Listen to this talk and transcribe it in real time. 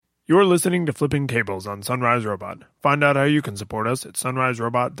You're listening to Flipping Tables on Sunrise Robot. Find out how you can support us at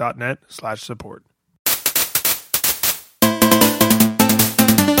sunriserobot.net/support.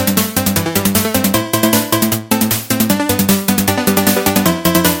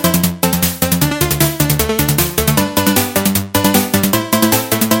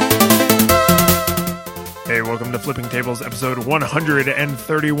 Hey, welcome to Flipping Tables, episode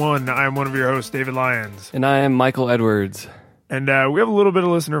 131. I am one of your hosts, David Lyons. And I am Michael Edwards. And we have a little bit of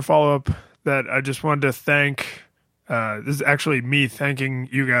listener follow-up that I just wanted to thank. This is actually me thanking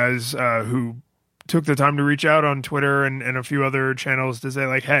you guys who took the time to reach out on Twitter and a few other channels to say,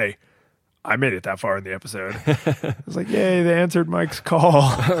 like, hey, I made it that far in the episode. I was like, yay, they answered Mike's call.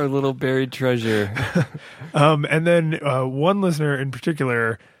 Our little buried treasure. And then one listener in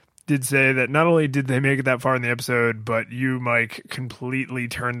particular did say that not only did they make it that far in the episode, but you, Mike, completely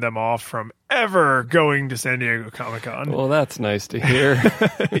turned them off from ever going to San Diego Comic-Con. Well, that's nice to hear.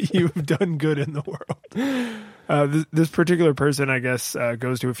 You've done good in the world. This particular person, I guess,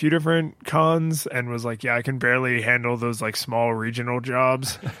 goes to a few different cons and was like, yeah, I can barely handle those like small regional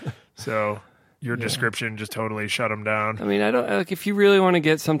jobs. So your description just totally shut him down. I mean, I don't like if you really want to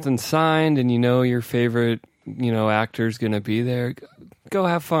get something signed and you know your favorite, actor's going to be there, go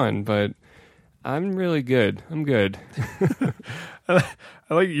have fun, but I'm really good. I'm good. I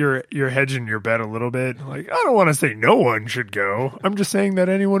like you're hedging your bet a little bit. Like, I don't want to say no one should go. I'm just saying that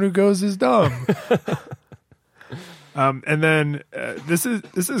anyone who goes is dumb. And then this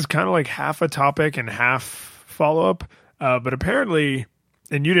is kind of like half a topic and half follow-up. But apparently,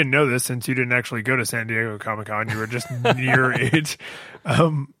 and you didn't know this since you didn't actually go to San Diego Comic-Con, you were just near it.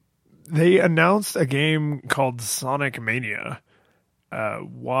 They announced a game called Sonic Mania.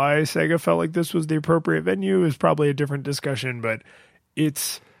 Why Sega felt like this was the appropriate venue is probably a different discussion, but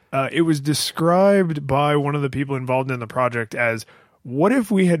it was described by one of the people involved in the project as, what if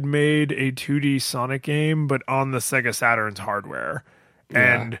we had made a 2D Sonic game, but on the Sega Saturn's hardware?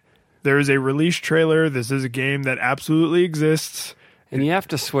 Yeah. And there is a release trailer. This is a game that absolutely exists. And you have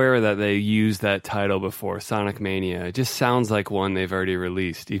to swear that they used that title before, Sonic Mania. It just sounds like one they've already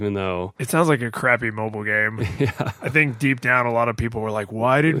released, even though... It sounds like a crappy mobile game. Yeah. I think deep down a lot of people were like,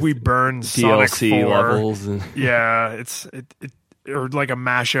 why did we burn DLC Sonic 4? Levels. Yeah, it or like a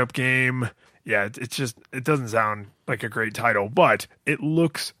mashup game. Yeah, it doesn't sound like a great title, but it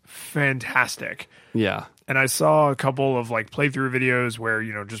looks fantastic. Yeah. And I saw a couple of like playthrough videos where,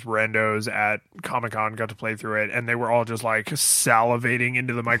 just randos at Comic-Con got to play through it, and they were all just like salivating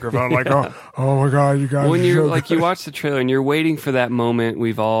into the microphone, like, oh my God, you guys. When you're like, good. you watch the trailer and you're waiting for that moment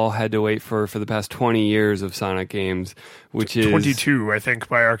we've all had to wait for the past 20 years of Sonic games, which is 22, I think,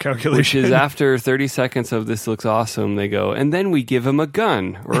 by our calculation. Which is after 30 seconds of this looks awesome, they go, and then we give him a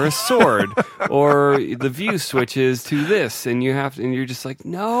gun or a sword or the view switches to this, and you're just like,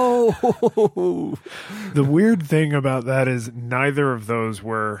 no. The weird thing about that is neither of those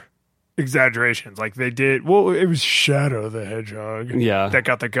were exaggerations. Like it was Shadow the Hedgehog that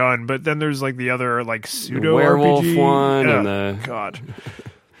got the gun, but then there's like the other like pseudo werewolf RPG one and the God,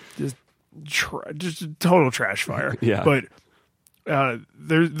 just a total trash fire. Yeah, but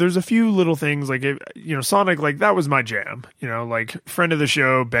there's a few little things like Sonic, like that was my jam. Like friend of the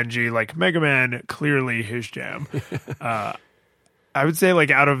show Benji, like Mega Man, clearly his jam. I would say,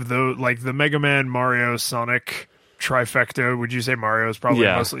 like, out of the Mega Man, Mario, Sonic trifecta, would you say Mario is probably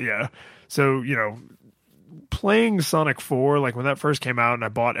mostly? Yeah. So, playing Sonic 4, like, when that first came out and I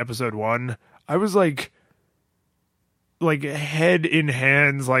bought episode 1, I was, like head in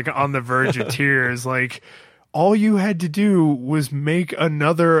hands, like, on the verge of tears. Like, all you had to do was make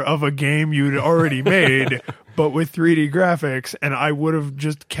another of a game you'd already made, but with 3D graphics, and I would have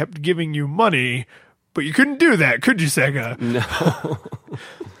just kept giving you money. But you couldn't do that, could you, Sega? No.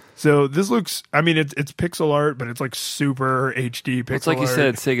 So this looks, I mean, it's pixel art, but it's like super HD pixel art. It's like you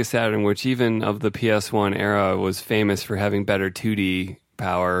said, Sega Saturn, which even of the PS1 era was famous for having better 2D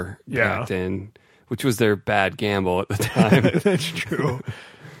power packed in, which was their bad gamble at the time. That's true.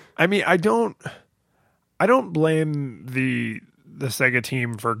 I mean, I don't blame the Sega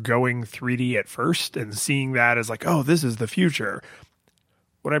team for going 3D at first and seeing that as like, oh, this is the future.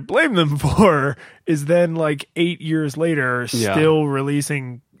 What I blame them for is then, like, 8 years later, still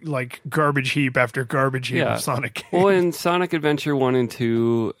releasing, like, garbage heap after garbage heap of Sonic games. Well, and Sonic Adventure 1 and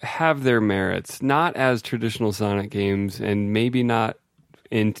 2 have their merits. Not as traditional Sonic games, and maybe not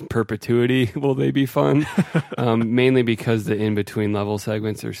in perpetuity will they be fun. Mainly because the in-between level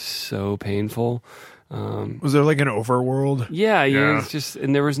segments are so painful. Was there like an overworld? Yeah. It's just,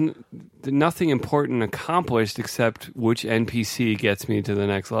 and there was nothing important accomplished except which NPC gets me to the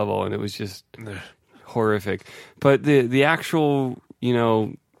next level, and it was just horrific. But the actual,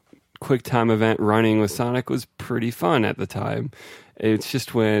 QuickTime event running with Sonic was pretty fun at the time. It's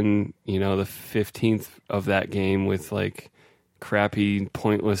just when, the 15th of that game with like crappy,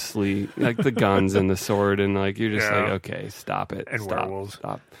 pointlessly, like the guns and the sword, and like you're just like, okay, stop it. And stop, werewolves.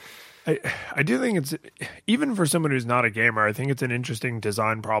 Stop. I do think it's, even for someone who's not a gamer, I think it's an interesting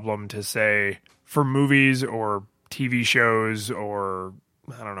design problem to say for movies or TV shows or,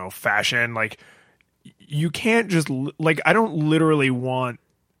 I don't know, fashion, like you can't just, like, I don't literally want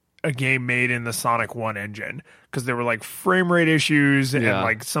a game made in the Sonic 1 engine because there were like frame rate issues and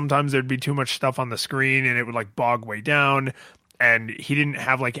like sometimes there'd be too much stuff on the screen and it would like bog way down, and he didn't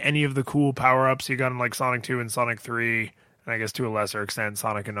have like any of the cool power-ups you got in like Sonic 2 and Sonic 3, and I guess to a lesser extent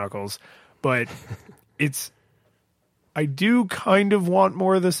Sonic and Knuckles. But I do kind of want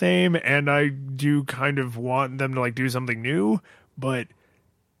more of the same, and I do kind of want them to like do something new, but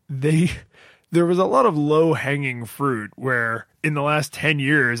there was a lot of low-hanging fruit where in the last 10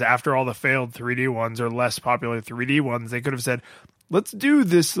 years, after all the failed 3D ones or less popular 3D ones, they could have said, let's do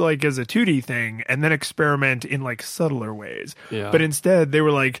this like as a 2D thing and then experiment in like subtler ways. Yeah. But instead, they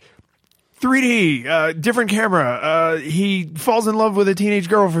were like, 3D, different camera. He falls in love with a teenage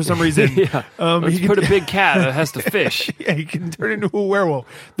girl for some reason. Let's put a big cat that has to fish. Yeah, he can turn into a werewolf.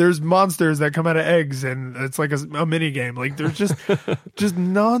 There's monsters that come out of eggs, and it's like a mini game. Like there's just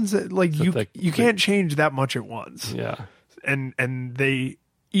nonsense. Like you can't change that much at once. Yeah, and they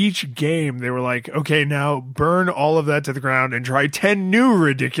each game they were like, okay, now burn all of that to the ground and try 10 new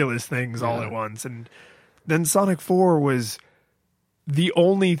ridiculous things all at once. And then Sonic 4 was. The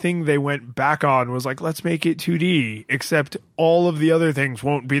only thing they went back on was like, let's make it 2D, except all of the other things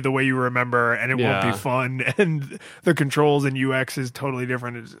won't be the way you remember, and it won't be fun, and the controls and UX is totally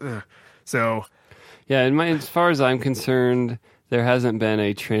different. So, yeah, as far as I'm concerned, there hasn't been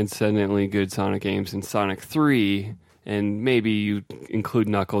a transcendently good Sonic game since Sonic 3, and maybe you include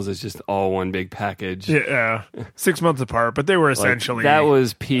Knuckles as just all one big package. Yeah, 6 months apart, but they were essentially that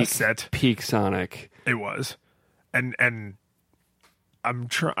was peak Sonic. It was, and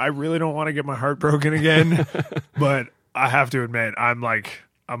I really don't want to get my heart broken again, but I have to admit, I'm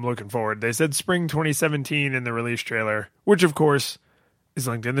looking forward. They said spring 2017 in the release trailer, which of course is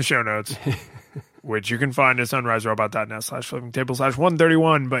linked in the show notes, which you can find at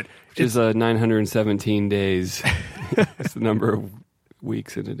sunriserobot.net/flippingtable/131. But which is 917 days. It's the number of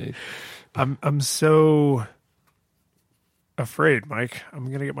weeks in a day. I'm so afraid, Mike.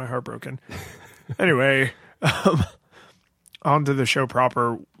 I'm gonna get my heart broken. Anyway. Onto the show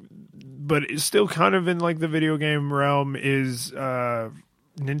proper, but it's still kind of in like the video game realm is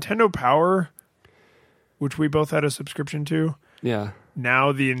Nintendo Power, which we both had a subscription to. Yeah.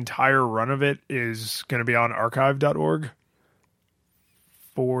 Now the entire run of it is going to be on archive.org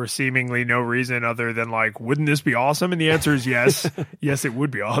for seemingly no reason other than like, wouldn't this be awesome? And the answer is yes. Yes, it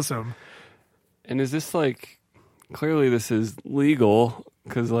would be awesome. And is this like, clearly this is legal,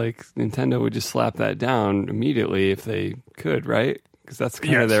 because like Nintendo would just slap that down immediately if they could, right? Because that's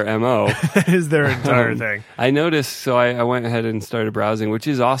kind of their MO. That is their entire thing. I noticed, so I went ahead and started browsing, which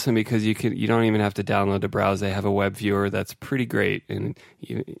is awesome because you don't even have to download to browse. They have a web viewer that's pretty great, and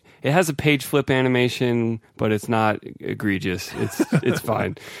it has a page flip animation, but it's not egregious. It's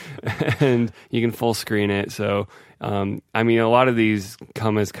fine, and you can full screen it. So. I mean, a lot of these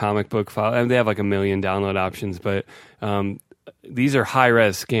come as comic book files, and they have like 1 million download options, but these are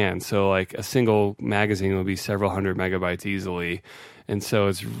high-res scans, so like a single magazine will be several hundred megabytes easily, and so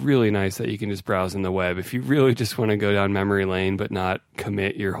it's really nice that you can just browse in the web. If you really just want to go down memory lane but not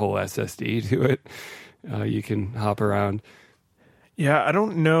commit your whole SSD to it, you can hop around. Yeah, I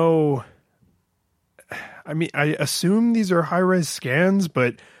don't know. I mean, I assume these are high-res scans,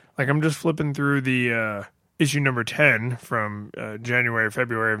 but like I'm just flipping through the issue number 10 from January,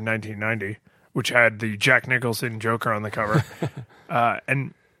 February of 1990, which had the Jack Nicholson Joker on the cover.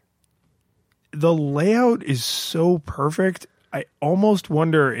 And the layout is so perfect. I almost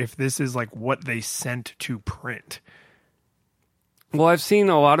wonder if this is like what they sent to print. Well, I've seen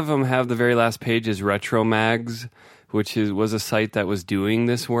a lot of them have the very last page is Retro Mags, which was a site that was doing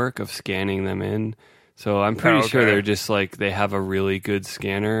this work of scanning them in. So I'm pretty sure they're just like, they have a really good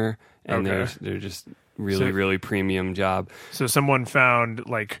scanner, and they're just really premium job. So someone found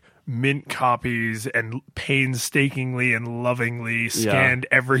like mint copies and painstakingly and lovingly scanned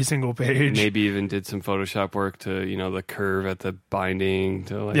every single page. Maybe even did some Photoshop work to, the curve at the binding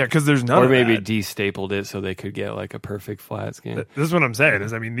to like, because there's none of that. Or maybe de-stapled it so they could get like a perfect flat scan. This is what I'm saying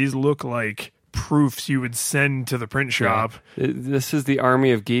is, I mean, these look like proofs you would send to the print shop. Yeah. This is the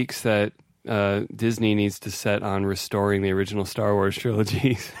army of geeks that Disney needs to set on restoring the original Star Wars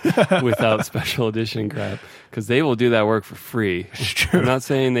trilogies without special edition crap, because they will do that work for free. It's true. I'm not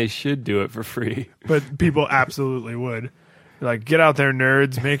saying they should do it for free, but people absolutely would. Like, get out there,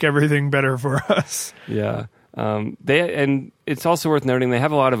 nerds, make everything better for us. Yeah. And it's also worth noting they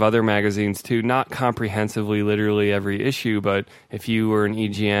have a lot of other magazines too, not comprehensively, literally every issue, but if you were an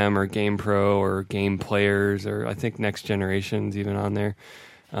EGM or Game Pro or Game Players, or I think Next Generation's even on there,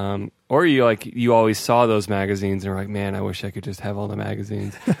 or you always saw those magazines and were like, man, I wish I could just have all the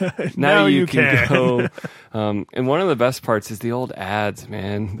magazines. Now you can go. And one of the best parts is the old ads,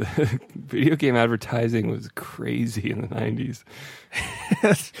 man. The video game advertising was crazy in the 90s.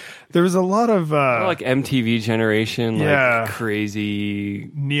 There was a lot of like MTV generation, yeah, like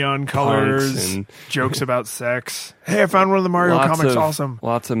crazy neon colors and jokes about sex. Hey, I found one of the Mario comics. Awesome.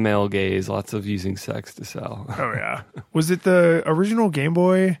 Lots of male gaze, lots of using sex to sell. Oh yeah. Was it the original Game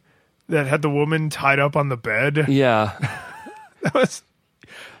Boy that had the woman tied up on the bed? Yeah. That was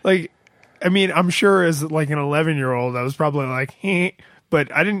like, I mean, I'm sure as like an 11-year-old, I was probably like, hey,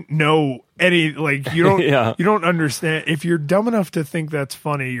 but I didn't know any, like, you don't, yeah. You don't understand. If you're dumb enough to think that's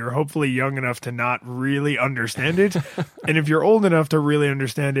funny, you're hopefully young enough to not really understand it. And if you're old enough to really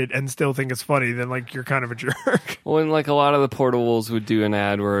understand it and still think it's funny, then like you're kind of a jerk. Well, and like a lot of the portables would do an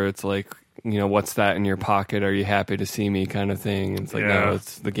ad where it's like, you know, what's that in your pocket? Are you happy to see me? Kind of thing. And it's like, no,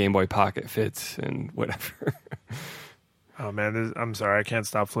 it's the Game Boy Pocket fits and whatever. Oh man, I'm sorry, I can't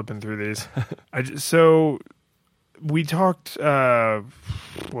stop flipping through these. So we talked, I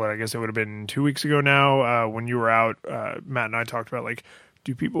guess it would have been 2 weeks ago now, when you were out, Matt and I talked about, like,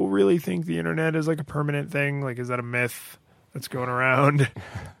 do people really think the internet is like a permanent thing? Like, is that a myth that's going around?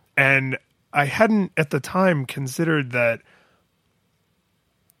 And I hadn't at the time considered that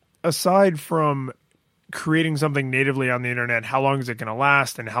aside from creating something natively on the internet, how long is it going to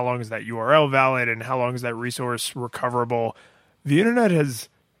last, and how long is that URL valid, and how long is that resource recoverable? The internet has,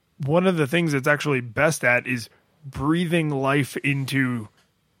 one of the things it's actually best at is breathing life into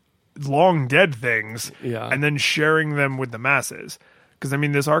long dead things, and then sharing them with the masses. Because I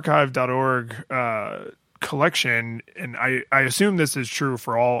mean, this archive.org collection, and I assume this is true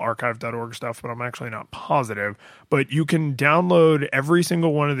for all archive.org stuff, but I'm actually not positive, but you can download every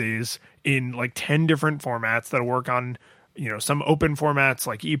single one of these in like 10 different formats that'll work on, you know, some open formats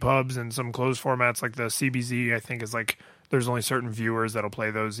like EPUBs and some closed formats like the CBZ. I think is like, there's only certain viewers that'll play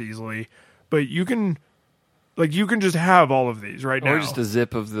those easily, but you can just have all of these right now. Or just a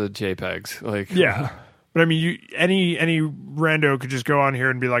zip of the JPEGs. Like, yeah. But I mean, any rando could just go on here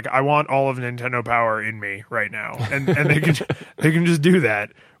and be like, I want all of Nintendo Power in me right now, and they can just do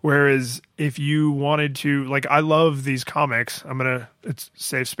that. Whereas if you wanted to, like, I love these comics. It's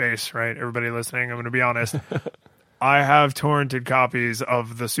safe space, right? Everybody listening, I'm gonna be honest. I have torrented copies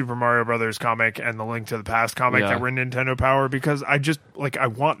of the Super Mario Brothers comic and the Link to the Past comic that were in Nintendo Power because I just, like, I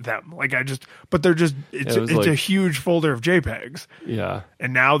want them. Like, but they're just, it's a huge folder of JPEGs. Yeah.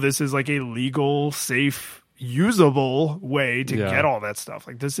 And now this is like a legal, safe, usable way to get all that stuff.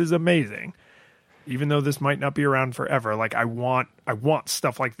 Like, this is amazing. Even though this might not be around forever, like, I want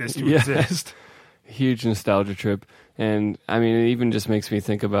stuff like this to exist. Huge nostalgia trip. And I mean, it even just makes me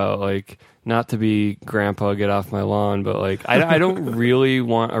think about, like, not to be grandpa, get off my lawn, but like, I don't really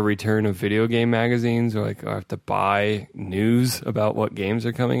want a return of video game magazines or like I have to buy news about what games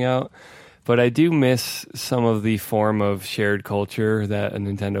are coming out. But I do miss some of the form of shared culture that a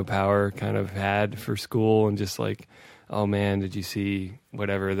Nintendo Power kind of had for school, and just like, oh man, did you see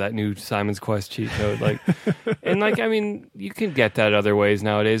whatever, that new Simon's Quest cheat code? Like, and like, I mean, you can get that other ways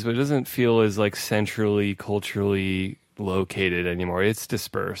nowadays, but it doesn't feel as like centrally, culturally located anymore. It's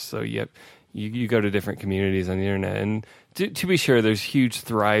dispersed. So you go to different communities on the internet, and to be sure, there's huge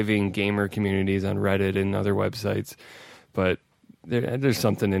thriving gamer communities on Reddit and other websites, but there's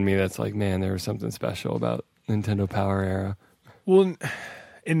something in me that's like, man, there was something special about Nintendo Power era. Well,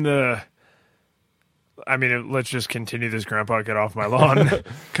 let's just continue this grandpa get off my lawn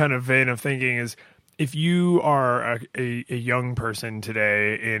kind of vein of thinking is, if you are a young person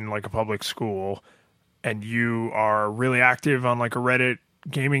today in like a public school and you are really active on like a Reddit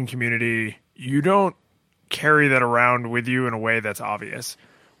gaming community, you don't carry that around with you in a way that's obvious.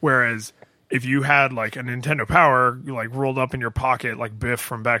 Whereas if you had like a Nintendo Power like rolled up in your pocket like Biff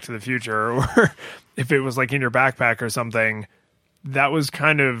from Back to the Future, or if it was like in your backpack or something, that was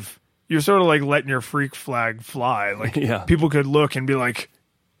kind of, you're sort of like letting your freak flag fly. Like people could look and be like,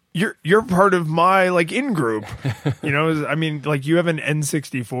 you're part of my like in group. You know, I mean, like, you have an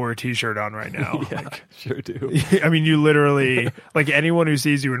N64 t-shirt on right now. Yeah, like, sure do. I mean, you literally, like, anyone who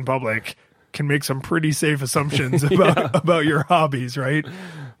sees you in public can make some pretty safe assumptions about your hobbies, right?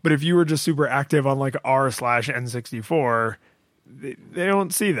 But if you were just super active on like r/n64, they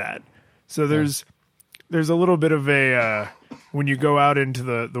don't see that. So there's a little bit of a when you go out into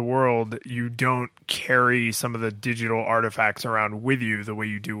the world, you don't carry some of the digital artifacts around with you the way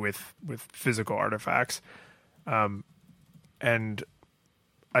you do with physical artifacts. And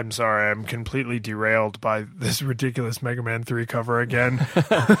I'm sorry, I'm completely derailed by this ridiculous Mega Man 3 cover again.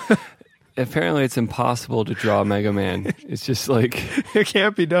 Apparently, it's impossible to draw Mega Man. It's just like It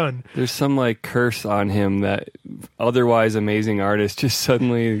can't be done. there's some like curse on him that otherwise amazing artists just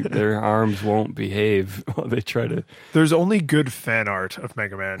suddenly their arms won't behave while they try to. There's only good fan art of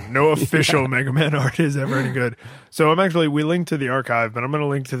Mega Man. No official Mega Man art is ever any good. So we linked to the archive, but I'm going to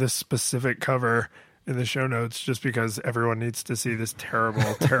link to this specific cover in the show notes just because everyone needs to see this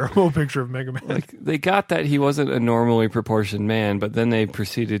terrible, terrible picture of Mega Man. Like they got that he wasn't a normally proportioned man, but then they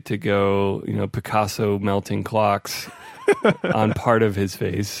proceeded to go, Picasso melting clocks on part of his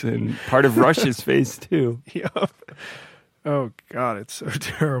face and part of Rush's face too. Yep. Oh God, it's so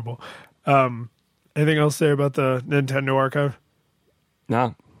terrible. Anything else to say about the Nintendo archive?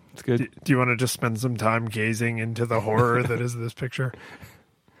 No, it's good. Do you want to just spend some time gazing into the horror that is this picture?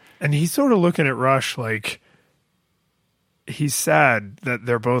 And he's sort of looking at Rush like he's sad that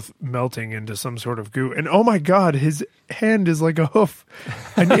they're both melting into some sort of goo. And oh my God, his hand is like a hoof.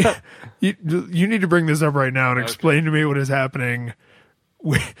 You need to bring this up right now and explain to me what is happening.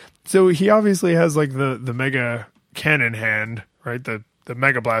 So he obviously has like the Mega Cannon hand, right? The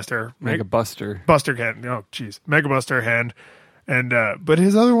Mega Blaster. Mega Buster. Buster Cannon. Oh, jeez. Mega Buster hand. And but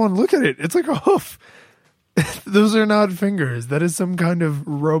his other one, look at it. It's like a hoof. Those are not fingers. That is some kind of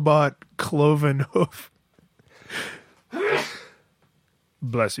robot cloven hoof.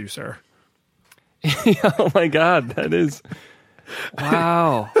 Bless you, sir. Oh my God, that is.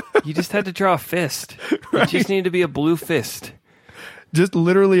 Wow. You just had to draw a fist. Right? It just needed to be a blue fist. Just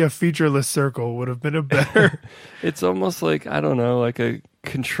literally a featureless circle would have been a better. It's almost like, I don't know, like a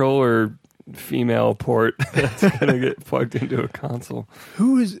controller female port that's going to get plugged into a console.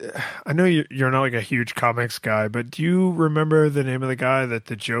 I know you're not like a huge comics guy, but do you remember the name of the guy that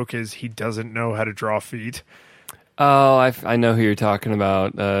the joke is he doesn't know how to draw feet? Oh, I know who you're talking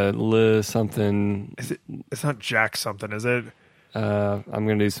about. Something. It's not Jack something, is it? I'm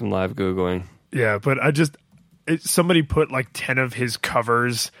going to do some live Googling. Yeah, but somebody put like 10 of his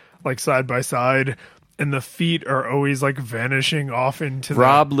covers like side by side, and the feet are always like vanishing off into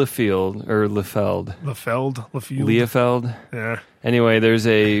Rob Liefeld or Liefeld. Liefeld. Yeah. Anyway, there's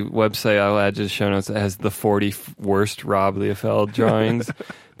a website I'll add to the show notes that has the 40 worst Rob Liefeld drawings.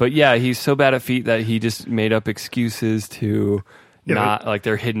 But yeah, he's so bad at feet that he just made up excuses to not like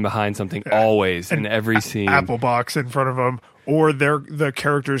they're hidden behind something always in every scene. Apple box in front of them, or the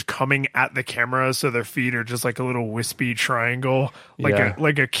characters coming at the camera, so their feet are just like a little wispy triangle,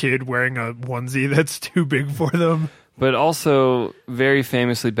 like a kid wearing a onesie that's too big for them. But also very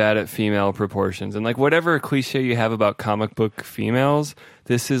famously bad at female proportions. And like whatever cliche you have about comic book females,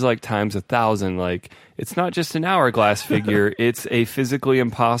 this is like times 1,000. Like it's not just an hourglass figure, it's a physically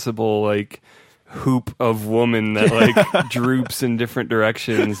impossible like hoop of woman that like droops in different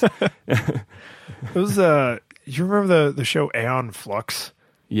directions. Those you remember the show Aeon Flux?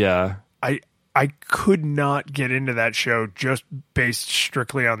 Yeah. I could not get into that show just based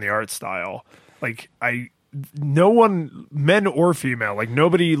strictly on the art style. Like no one, men or female, like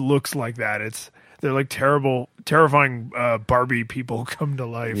nobody looks like that. They're like terrifying Barbie people come to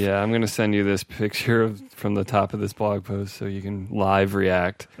life. Yeah, I'm going to send you this picture from the top of this blog post so you can live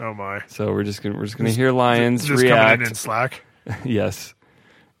react. Oh my. So we're just going to hear lions just react. Coming in Slack. Yes.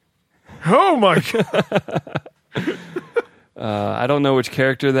 Oh my God. I don't know which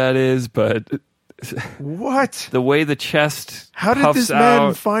character that is, but what? The way the chest How did this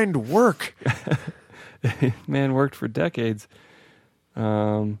man find work? Man worked for decades.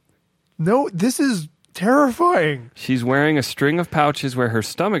 No, this is terrifying. She's wearing a string of pouches where her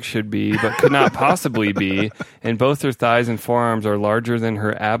stomach should be, but could not possibly be, and both her thighs and forearms are larger than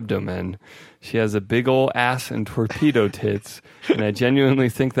her abdomen. She has a big ol' ass and torpedo tits, and I genuinely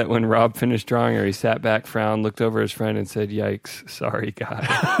think that when Rob finished drawing her, he sat back, frowned, looked over his friend, and said, "Yikes, sorry,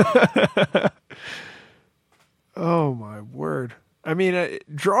 guy." Oh, my word. I mean,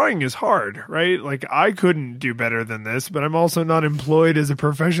 drawing is hard, right? Like, I couldn't do better than this, but I'm also not employed as a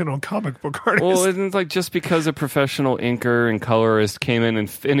professional comic book artist. Well, it's like just because a professional inker and colorist came in and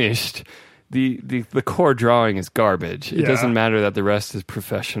finished, the core drawing is garbage. It doesn't matter that the rest is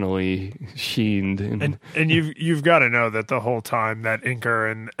professionally sheened. And you've got to know that the whole time that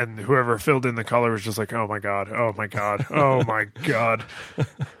inker and whoever filled in the color was just like, oh my God, oh my God, oh my God.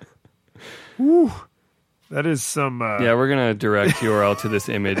 Woo. That is some. Yeah, we're gonna direct URL to this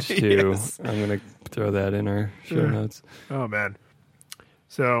image too. Yes. I'm gonna throw that in our show notes. Oh man.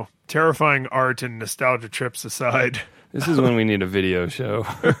 So terrifying art and nostalgia trips aside. This is when we need a video show.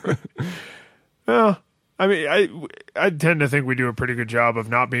 Well, I mean, I tend to think we do a pretty good job of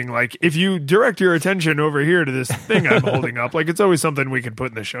not being like, if you direct your attention over here to this thing I'm holding up, like it's always something we can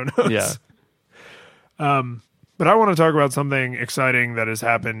put in the show notes. Yeah. But I want to talk about something exciting that has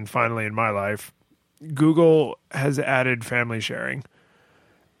happened finally in my life. Google has added family sharing,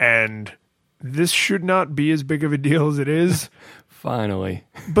 and this should not be as big of a deal as it is. Finally.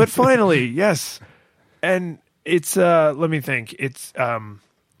 But finally, yes. And it's, let me think. It's,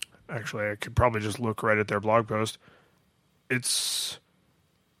 actually, I could probably just look right at their blog post. It's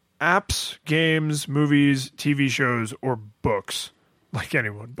apps, games, movies, TV shows, or books. Like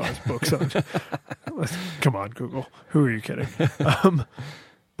anyone buys books on. Come on, Google. Who are you kidding?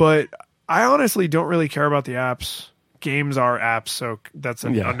 But I honestly don't really care about the apps. Games are apps, so that's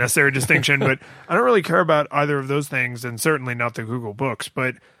an unnecessary distinction. But I don't really care about either of those things, and certainly not the Google Books.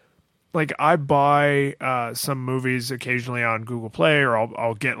 But like, I buy some movies occasionally on Google Play, or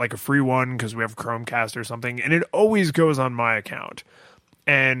I'll get like a free one because we have Chromecast or something, and it always goes on my account.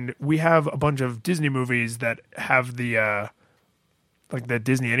 And we have a bunch of Disney movies that have the like the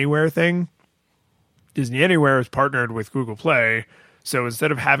Disney Anywhere thing. Disney Anywhere is partnered with Google Play. So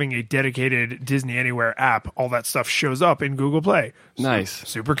instead of having a dedicated Disney Anywhere app, all that stuff shows up in Google Play. Nice.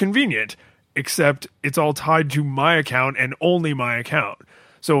 Super convenient, except it's all tied to my account and only my account.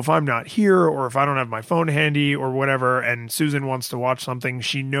 So if I'm not here, or if I don't have my phone handy or whatever, and Susan wants to watch something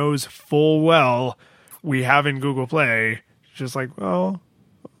she knows full well we have in Google Play, she's just like, well,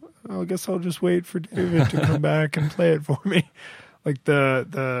 I guess I'll just wait for David to come back and play it for me. Like So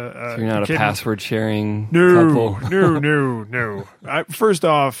you're not a password sharing No, couple? no. First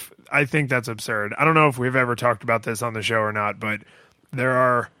off, I think that's absurd. I don't know if we've ever talked about this on the show or not, but there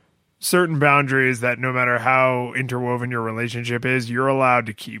are certain boundaries that no matter how interwoven your relationship is, you're allowed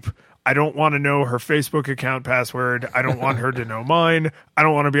to keep. I don't want to know her Facebook account password. I don't want her to know mine. I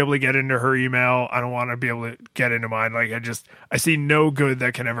don't want to be able to get into her email. I don't want to be able to get into mine. Like, I see no good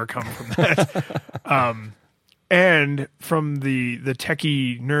that can ever come from that. And from the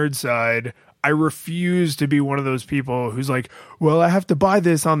techie nerd side, I refuse to be one of those people who's like, well, I have to buy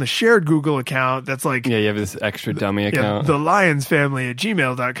this on the shared Google account. That's like, Yeah, you have this extra dummy account. the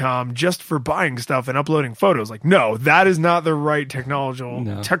lionsfamily@gmail.com just for buying stuff and uploading photos. Like, no, that is not the right technological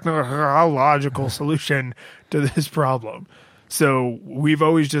solution to this problem. So we've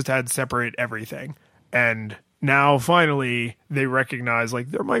always just had separate everything. And now finally they recognize,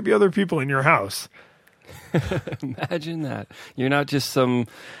 like, there might be other people in your house. Imagine that. You're not just some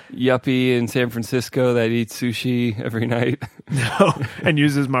yuppie in San Francisco that eats sushi every night. No, and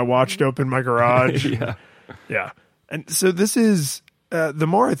uses my watch to open my garage. Yeah. And so this is, the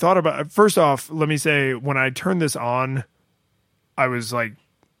more I thought about it, first off, let me say, when I turned this on, I was like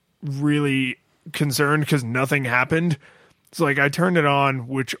really concerned because nothing happened. So like I turned it on,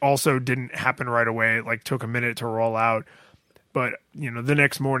 which also didn't happen right away. It like took a minute to roll out. But, the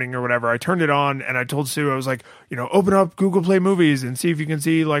next morning or whatever, I turned it on and I told Sue, I was like, open up Google Play Movies and see if you can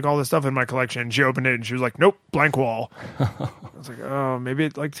see like all the stuff in my collection. She opened it and she was like, nope, blank wall. I was like, oh, maybe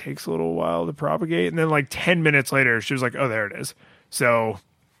it like takes a little while to propagate. And then like 10 minutes later, she was like, oh, there it is. So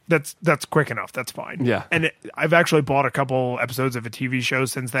that's quick enough. That's fine. Yeah. And I've actually bought a couple episodes of a TV show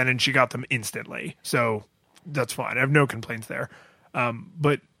since then and she got them instantly. So that's fine. I have no complaints there.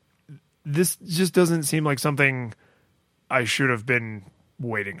 But this just doesn't seem like something I should have been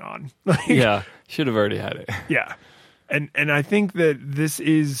waiting on. Yeah, should have already had it. Yeah. And I think that this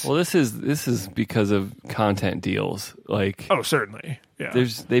is this is because of content deals. Like, oh, certainly. Yeah.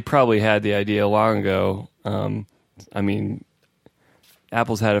 They probably had the idea long ago. I mean,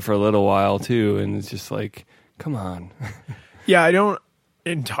 Apple's had it for a little while too, and it's just like, come on. Yeah, I don't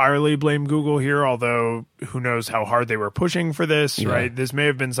entirely blame Google here, although who knows how hard they were pushing for this, right? This may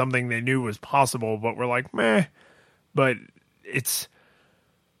have been something they knew was possible, but we're like, meh. But it's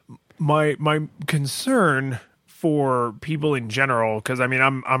my concern for people in general, because I mean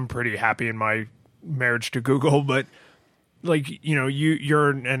I'm pretty happy in my marriage to Google, but like you're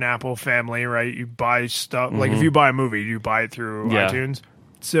an Apple family, right? You buy stuff like if you buy a movie, you buy it through iTunes.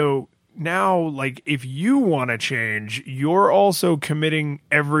 So now, like, if you want to change, you're also committing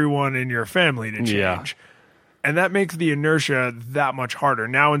everyone in your family to change. Yeah. And that makes the inertia that much harder.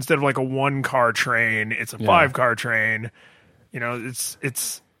 Now, instead of like a 1-car train, it's a 5-car train.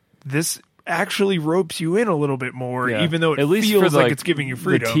 It's this actually ropes you in a little bit more, even though it feels like it's giving you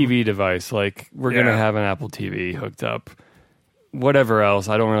freedom. The TV device, like we're going to have an Apple TV hooked up. whatever else.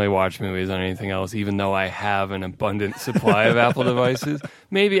 I don't really watch movies on anything else, even though I have an abundant supply of Apple devices.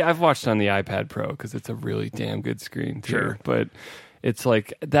 Maybe I've watched on the iPad Pro because it's a really damn good screen too. Sure. But it's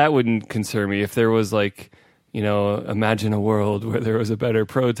like, that wouldn't concern me if there was like, imagine a world where there was a better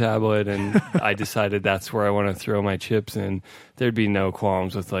Pro tablet and I decided that's where I want to throw my chips in. There'd be no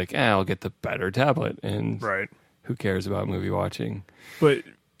qualms with like, I'll get the better tablet, and Right. who cares about movie watching? But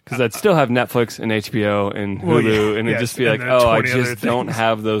Because I'd still have Netflix and HBO and Hulu, and it'd just be like, and I 20 other just don't things.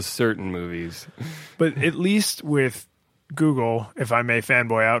 have those certain movies. But at least with Google, if I may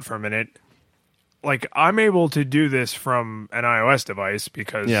fanboy out for a minute, like I'm able to do this from an iOS device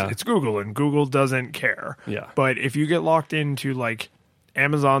because it's Google and Google doesn't care. Yeah. But if you get locked into like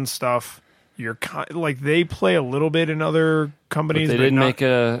Amazon stuff, you're like they play a little bit in other companies. They didn't make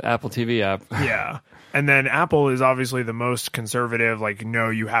a Apple TV app. Yeah. And then Apple is obviously the most conservative. Like, no,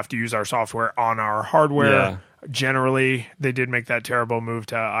 you have to use our software on our hardware. Yeah. Generally, they did make that terrible move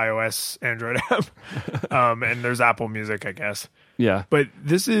to iOS Android app. And there's Apple Music, I guess. Yeah. But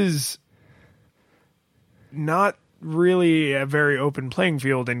this is not really a very open playing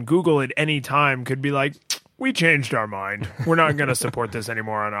field. And Google at any time could be like, we changed our mind. We're not going to support this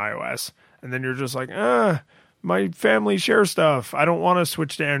anymore on iOS. And then you're just like, my family share stuff. I don't want to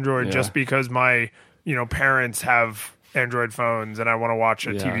switch to Android just because my parents have Android phones and I want to watch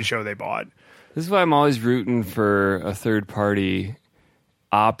a TV show they bought. This is why I'm always rooting for a third party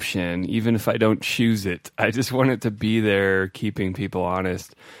option, even if I don't choose it. I just want it to be there, keeping people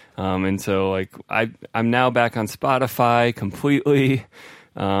honest. And so like I'm now back on Spotify completely.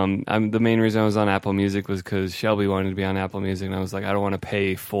 The main reason I was on Apple Music was because Shelby wanted to be on Apple Music, and I was like, I don't want to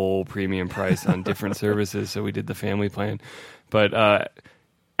pay full premium price on different services, so we did the family plan. But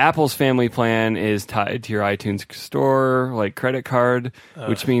Apple's family plan is tied to your iTunes store, like credit card,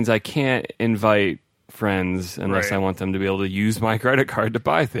 which means I can't invite friends unless I want them to be able to use my credit card to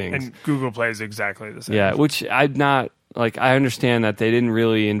buy things. And Google Play is exactly the same. Yeah, which I'm not... Like, I understand that they didn't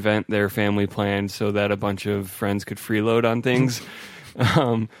really invent their family plan so that a bunch of friends could freeload on things.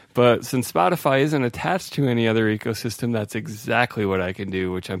 But since Spotify isn't attached to any other ecosystem, that's exactly what I can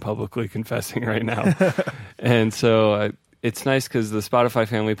do, which I'm publicly confessing right now. And so it's nice because the Spotify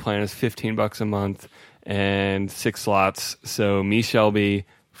family plan is $15 a month and 6 slots. So me, Shelby,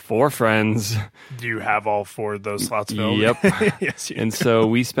 4 friends. Do you have all 4 of those slots filled? Yep. Yes, you And do. so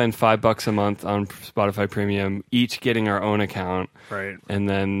we spend $5 a month on Spotify Premium, each getting our own account. Right. And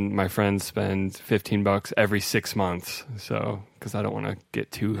then my friends spend $15 every 6 months. So, because I don't want to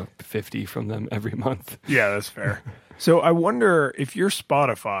get $250 from them every month. Yeah, that's fair. So I wonder if you're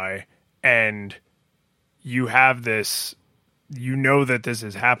Spotify and you have this, that this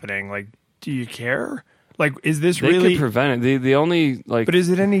is happening, like, do you care? Like, is this They really... could prevent it. The only, like... But is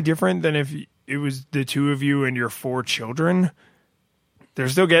it any different than if it was the 2 of you and your 4 children? They're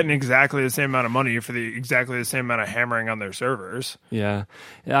still getting exactly the same amount of money for exactly the same amount of hammering on their servers. Yeah.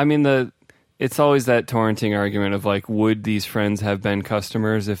 I mean, it's always that torrenting argument of, like, would these friends have been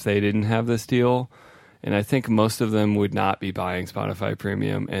customers if they didn't have this deal? And I think most of them would not be buying Spotify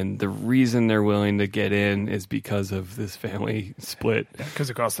Premium. And the reason they're willing to get in is because of this family split.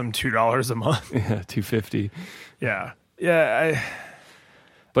 Because it costs them $2 a month. Yeah, $250. Yeah. Yeah,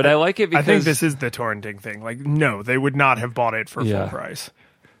 But I like it because... I think this is the torrenting thing. Like, no, they would not have bought it for full price.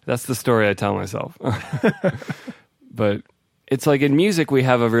 That's the story I tell myself. But it's like in music, we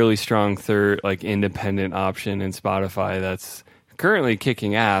have a really strong third, like, independent option in Spotify that's currently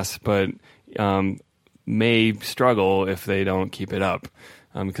kicking ass, but may struggle if they don't keep it up.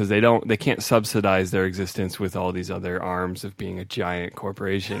 Because they can't subsidize their existence with all these other arms of being a giant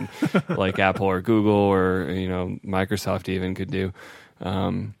corporation like Apple or Google or Microsoft even could do.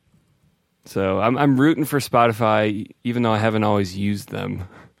 So I'm rooting for Spotify, even though I haven't always used them.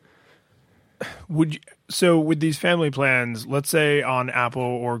 So with these family plans, let's say on Apple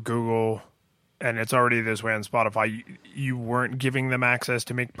or Google, and it's already this way on Spotify, you weren't giving them access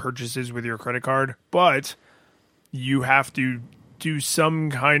to make purchases with your credit card, but you have to do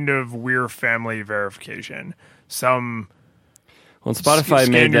some kind of weird family verification. Well, Spotify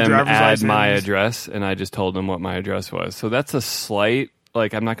made your them driver's add my license. address, and I just told them what my address was. So that's a slight,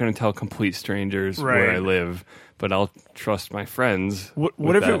 like, I'm not going to tell complete strangers where Right. I live, but I'll trust my friends. What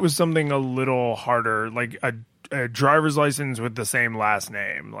with if that. it was something a little harder, like a driver's license with the same last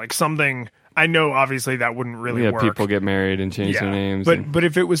name? Like something, I know obviously that wouldn't really Yeah, work. people get married and change their names. But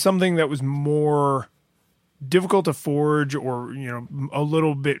if it was something that was more difficult to forge or, a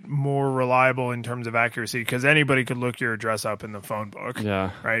little bit more reliable in terms of accuracy, because anybody could look your address up in the phone book.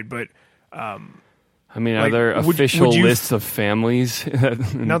 Yeah. Right. But I mean, are Like, there would official you lists of families?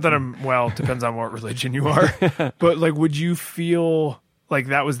 Not that depends on what religion you are, but like, would you feel like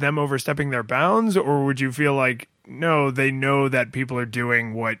that was them overstepping their bounds, or would you feel like, no, they know that people are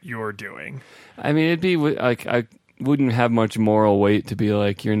doing what you're doing? I mean, it'd be like, I wouldn't have much moral weight to be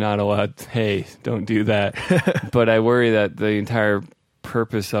like, you're not allowed, hey, don't do that. But I worry that the entire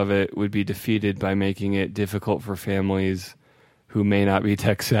purpose of it would be defeated by making it difficult for families who may not be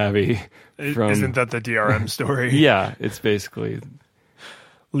tech savvy. Isn't that the DRM story? Yeah, it's basically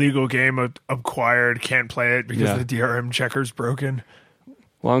Legal game acquired, can't play it because the DRM checker's broken.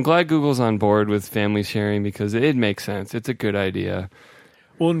 Well, I'm glad Google's on board with family sharing because it makes sense. It's a good idea.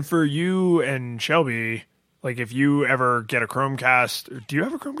 Well, and for you and Shelby, like if you ever get a Chromecast, do you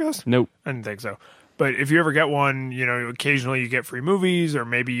have a Chromecast? Nope. I didn't think so. But if you ever get one, occasionally you get free movies, or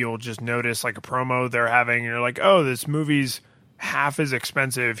maybe you'll just notice like a promo they're having, and you're like, oh, this movie's half as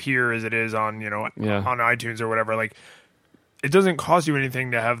expensive here as it is on, on iTunes or whatever. Like, it doesn't cost you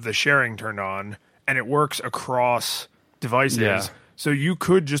anything to have the sharing turned on, and it works across devices. Yeah. So you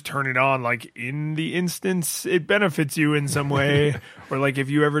could just turn it on, like in the instance it benefits you in some way, or like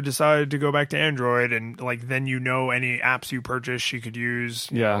if you ever decided to go back to Android, and like then any apps you purchase she could use.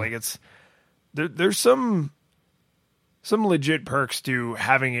 Yeah, like it's there's some legit perks to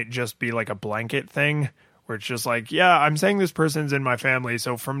having it just be like a blanket thing, where it's just like, yeah, I'm saying this person's in my family,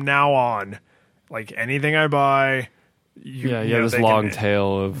 so from now on, like anything I buy, this long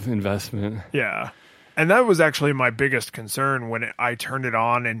tail of investment. Yeah. And that was actually my biggest concern when I turned it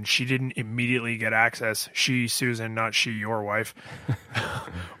on and she didn't immediately get access. She, Susan, not she, your wife.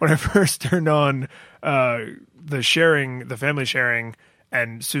 When I first turned on the family sharing,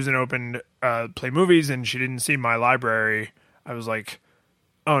 and Susan opened Play Movies and she didn't see my library, I was like,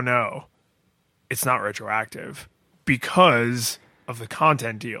 oh no, it's not retroactive because of the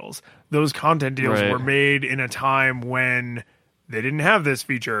content deals. Those content deals were made in a time when they didn't have this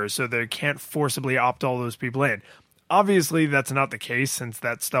feature, so they can't forcibly opt all those people in. Obviously, that's not the case since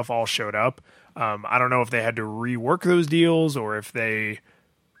that stuff all showed up. I don't know if they had to rework those deals or if they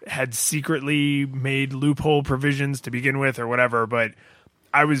had secretly made loophole provisions to begin with or whatever, but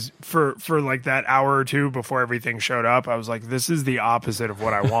I was, for like that hour or two before everything showed up, I was like, this is the opposite of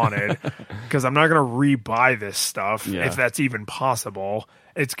what I wanted, because I'm not going to re-buy this stuff if that's even possible.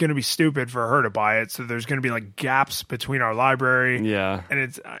 It's going to be stupid for her to buy it, so there's going to be like gaps between our library. Yeah.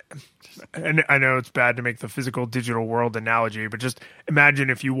 And I know it's bad to make the physical digital world analogy, but just imagine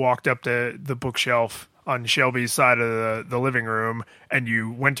if you walked up to the bookshelf on Shelby's side of the living room and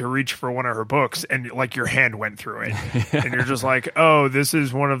you went to reach for one of her books and like your hand went through it. And you're just like, oh, this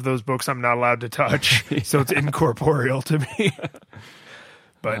is one of those books I'm not allowed to touch. So it's incorporeal to me.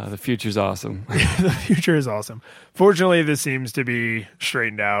 But the future's awesome. The future is awesome. Fortunately, this seems to be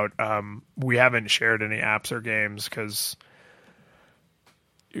straightened out. We haven't shared any apps or games because...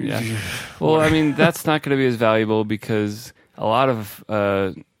 Yeah. Well, I mean, that's not going to be as valuable because a lot of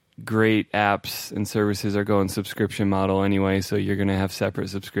great apps and services are going subscription model anyway, so you're going to have separate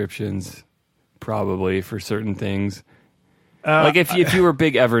subscriptions probably for certain things. Like if you were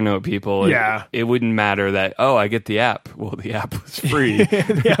big Evernote people, it wouldn't matter that, oh, I get the app. Well, the app was free.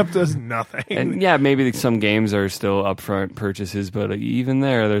 The app does nothing. And yeah, maybe some games are still upfront purchases, but even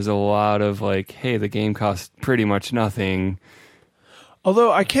there's a lot of like, hey, the game costs pretty much nothing.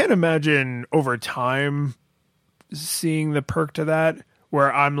 Although I can't imagine over time seeing the perk to that,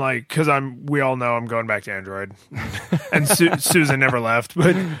 where I'm like, because we all know I'm going back to Android, and Susan never left.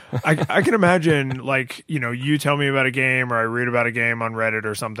 But I can imagine, like, you tell me about a game or I read about a game on Reddit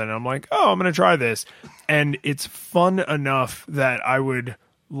or something, and I'm like, oh, I'm going to try this. And it's fun enough that I would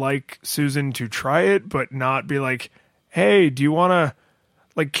like Susan to try it, but not be like, hey, do you want to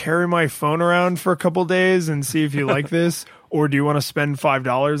like carry my phone around for a couple days and see if you like this? Or do you want to spend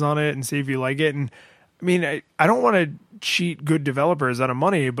 $5 on it and see if you like it? And I mean, I don't want to cheat good developers out of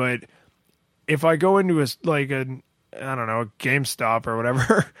money, but if I go into a GameStop or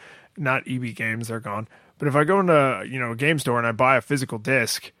whatever, not EB Games, they're gone. But if I go into, a game store and I buy a physical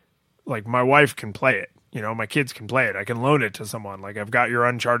disc, like my wife can play it, my kids can play it. I can loan it to someone. Like I've got your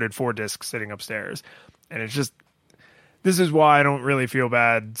Uncharted 4 disc sitting upstairs. And it's just, this is why I don't really feel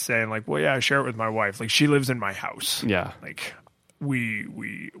bad saying like, well, yeah, I share it with my wife. Like she lives in my house. Yeah. Like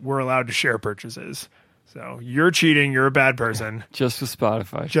we're allowed to share purchases. So you're cheating. You're a bad person. Just with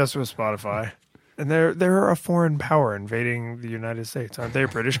Spotify. And they're a foreign power invading the United States. Aren't they a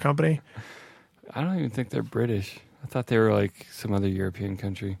British company? I don't even think they're British. I thought they were like some other European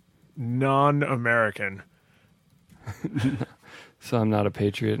country. Non-American. So I'm not a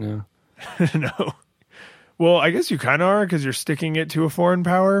patriot now. No. Well, I guess you kind of are because you're sticking it to a foreign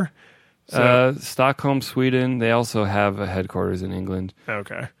power. Stockholm, Sweden. They also have a headquarters in England.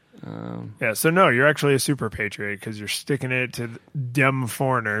 Okay. Yeah, so no, you're actually a super patriot because you're sticking it to dem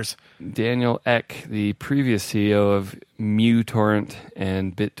foreigners. Daniel Ek, the previous CEO of MuTorrent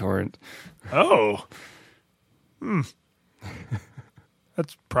and BitTorrent. Oh.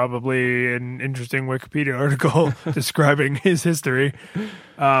 That's probably an interesting Wikipedia article describing his history.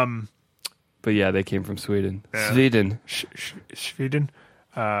 But yeah, they came from Sweden. Yeah. Sweden. Sweden?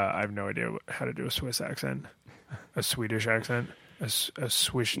 I have no idea how to do a Swiss accent. A Swedish accent. A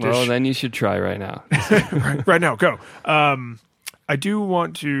Swish dish. Well, then you should try right now. right now, go. I do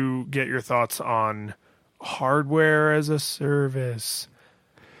want to get your thoughts on hardware as a service.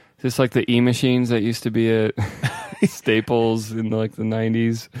 Just like the e-machines that used to be at Staples in like the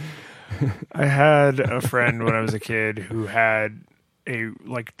 90s. I had a friend when I was a kid who had a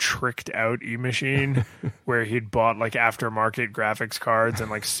like tricked out e-machine where he'd bought like aftermarket graphics cards and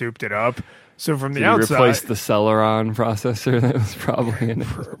like souped it up. So from the outside, replaced the Celeron processor that was probably in it.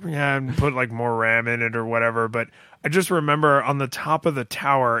 Yeah, and put like more RAM in it or whatever. But I just remember on the top of the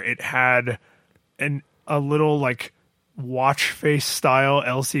tower, it had a little like watch face style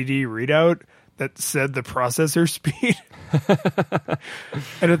LCD readout that said the processor speed.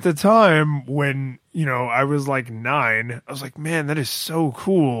 And at the time when, I was like 9, I was like, man, that is so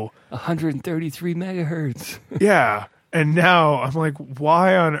cool. 133 megahertz. Yeah. And now I'm like,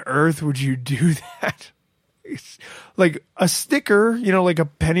 why on earth would you do that? It's like a sticker, like a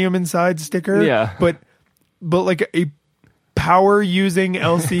Pentium Inside sticker. Yeah. But like a power using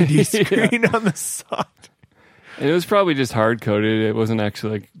LCD screen on the side. And it was probably just hard coded. It wasn't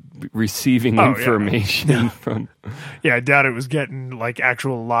actually like receiving information from. Yeah, I doubt it was getting like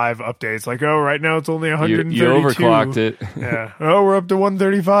actual live updates. Like, oh, right now it's only 132. You overclocked it. Yeah. Oh, we're up to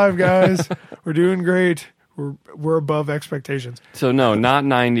 135, guys. We're doing great. We're above expectations. So no, not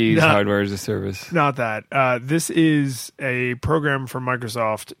 90s hardware as a service. Not that. This is a program from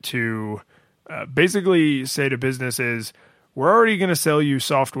Microsoft to basically say to businesses, we're already going to sell you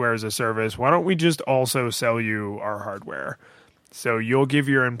software as a service. Why don't we just also sell you our hardware? So you'll give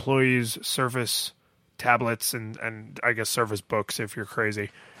your employees Surface tablets and I guess Surface books if you're crazy.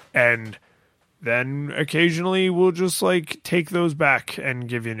 And then occasionally we'll just like take those back and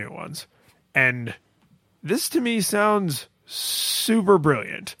give you new ones. And this to me sounds super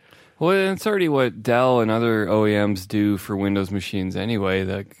brilliant. Well, it's already what Dell and other OEMs do for Windows machines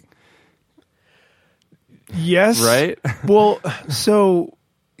anyway. Yes. Right? Well, so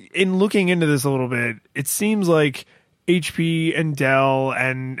in looking into this a little bit, it seems like HP and Dell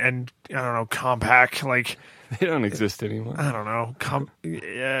and I don't know, Compaq, like they don't exist anymore. I don't know.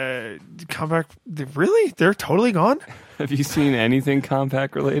 Compaq, really? They're totally gone? Have you seen anything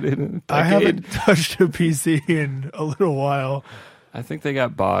Compaq related? I haven't touched a PC in a little while. I think they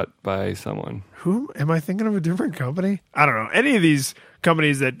got bought by someone. Who? Am I thinking of a different company? I don't know. Any of these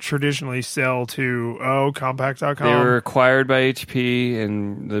companies that traditionally sell to, Compaq.com? They were acquired by HP,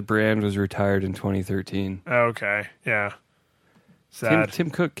 and the brand was retired in 2013. Okay, yeah. Sad. Tim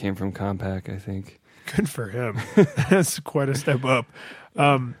Cook came from Compaq, I think. Good for him. That's quite a step up.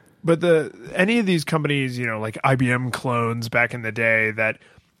 But any of these companies, like IBM clones back in the day that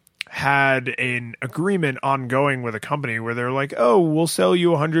had an agreement ongoing with a company where they're like, oh, we'll sell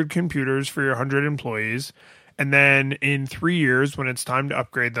you 100 computers for your 100 employees. And then in 3 years, when it's time to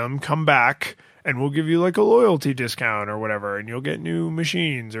upgrade them, come back and we'll give you like a loyalty discount or whatever. And you'll get new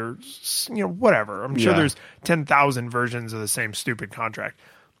machines or, whatever. I'm sure there's 10,000 versions of the same stupid contract.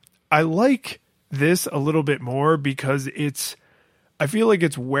 I like this a little bit more because I feel like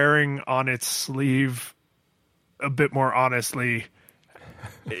it's wearing on its sleeve a bit more honestly.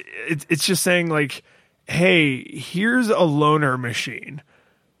 It's just saying like, hey, here's a loaner machine.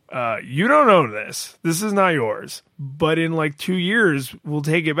 You don't own this. This is not yours. But in like 2 years, we'll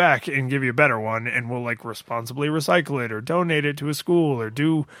take it back and give you a better one, and we'll like responsibly recycle it or donate it to a school or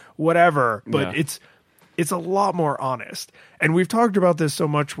do whatever. But it's a lot more honest. And we've talked about this so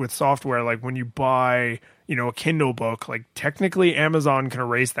much with software, like when you buy, a Kindle book, like technically Amazon can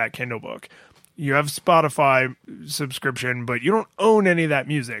erase that Kindle book. You have Spotify subscription, but you don't own any of that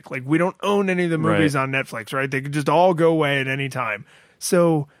music. Like we don't own any of the movies on Netflix, right? They could just all go away at any time.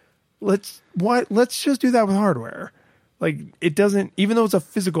 So let's just do that with hardware. Like it doesn't, even though it's a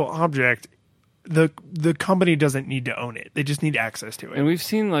physical object, the company doesn't need to own it. They just need access to it. And we've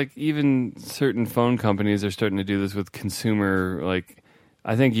seen like even certain phone companies are starting to do this with consumer. Like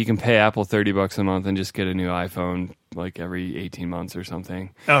I think you can pay Apple $30 a month and just get a new iPhone like every 18 months or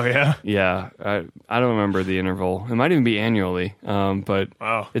something. Oh yeah. Yeah. I don't remember the interval. It might even be annually. But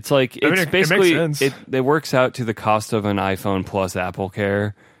wow. It's like, it's basically, it makes sense. it works out to the cost of an iPhone plus Apple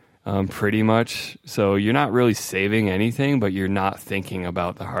Care. pretty much. So you're not really saving anything, but you're not thinking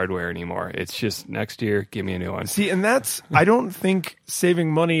about the hardware anymore. It's just next year, give me a new one. See, and that's, I don't think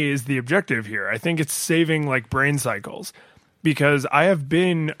saving money is the objective here. I think it's saving like brain cycles, because I have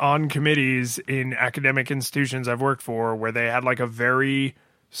been on committees in academic institutions I've worked for where they had like a very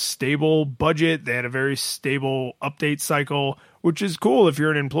stable budget. They had a very stable update cycle, which is cool if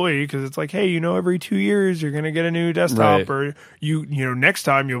you're an employee, because it's like, hey, you know, every 2 years you're going to get a new desktop, Right. or you know, next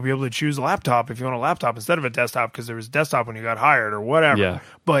time you'll be able to choose a laptop if you want a laptop instead of a desktop, because there was a desktop when you got hired or whatever. Yeah.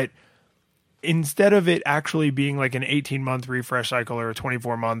 But instead of it actually being like an 18-month refresh cycle or a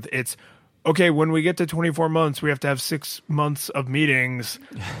 24-month, it's okay, when we get to 24 months, we have to have 6 months of meetings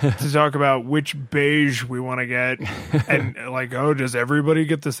to talk about which beige we want to get. And like, oh, does everybody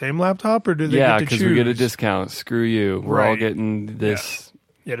get the same laptop, or do they Yeah, get to choose? because we get a discount. Screw you. We're all Right. getting this.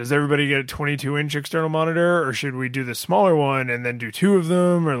 Yeah, does everybody get a 22-inch external monitor, or should we do the smaller one and then do 2 of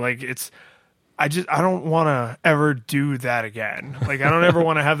them? Or like, I don't want to ever do that again. Like, I don't ever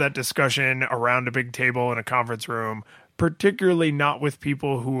want to have that discussion around a big table in a conference room, particularly not with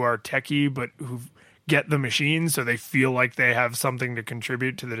people who are techie, but who get the machine, so they feel like they have something to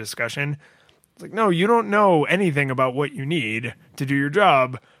contribute to the discussion. It's like, no, you don't know anything about what you need to do your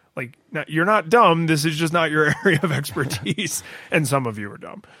job. Like, you're not dumb. This is just not your area of expertise. And some of you are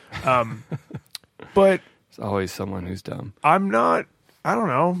dumb. But There's always someone who's dumb. I'm not, I don't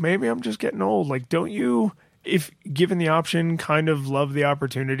know, maybe I'm just getting old. Like, don't you, if given the option, kind of love the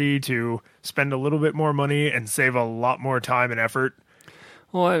opportunity to spend a little bit more money and save a lot more time and effort?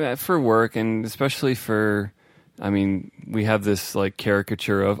 Well, for work, and especially for, I mean, we have this like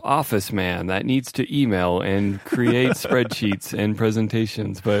caricature of office man that needs to email and create spreadsheets and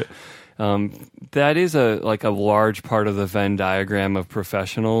presentations, but that is a large part of the Venn diagram of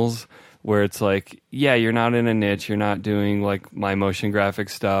professionals, where it's like, yeah, you're not in a niche, you're not doing like my motion graphic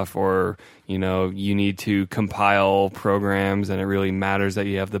stuff, or, you know, you need to compile programs and it really matters that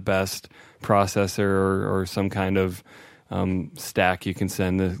you have the best processor or some kind of stack you can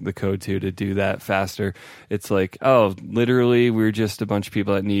send the code to do that faster. It's like, oh, literally we're just a bunch of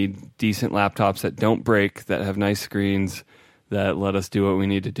people that need decent laptops that don't break, that have nice screens, that let us do what we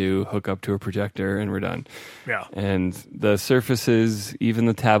need to do, hook up to a projector, and we're done. Yeah. And the Surfaces, even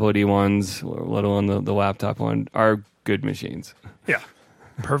the tablety ones, let alone the laptop one, are good machines. Yeah.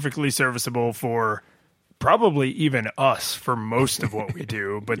 Perfectly serviceable for probably even us for most of what we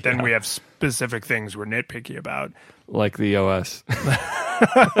do, but then we have specific things we're nitpicky about. Like the OS.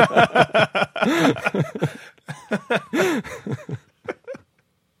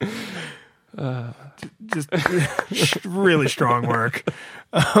 Just really strong work.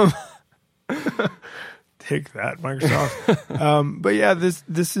 Take that, Microsoft. But yeah,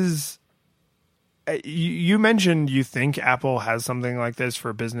 this is. You mentioned you think Apple has something like this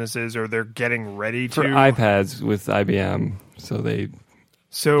for businesses, or they're getting ready to. For iPads with IBM, so there's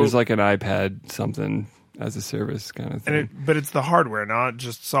like an iPad something as a service kind of thing. but it's the hardware, not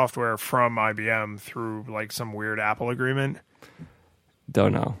just software from IBM through like some weird Apple agreement.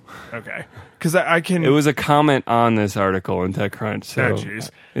 Don't know. Okay, because I can. It was a comment on this article in TechCrunch, so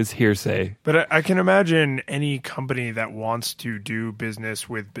it's hearsay. But I can imagine any company that wants to do business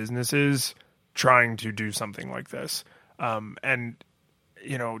with businesses trying to do something like this. And,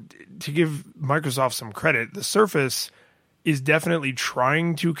 you know, to give Microsoft some credit, the Surface is definitely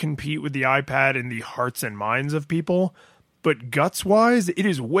trying to compete with the iPad in the hearts and minds of people. But guts-wise, it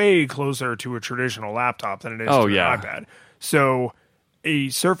is way closer to a traditional laptop than it is to an iPad. So a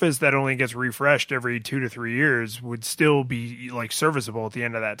Surface that only gets refreshed every 2 to 3 years would still be like serviceable at the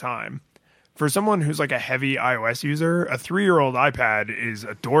end of that time. For someone who's like a heavy iOS user, a 3-year-old iPad is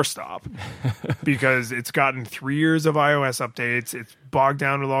a doorstop because it's gotten 3 years of iOS updates. It's bogged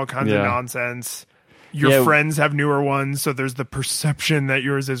down with all kinds of nonsense. Your friends have newer ones, so there's the perception that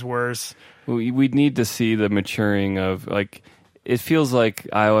yours is worse. We'd need to see the maturing of, like, it feels like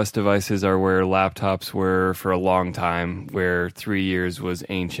iOS devices are where laptops were for a long time, where 3 years was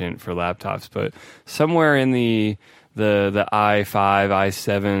ancient for laptops. But somewhere in the i5,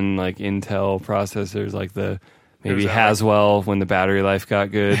 i7, like Intel processors, like maybe Haswell when the battery life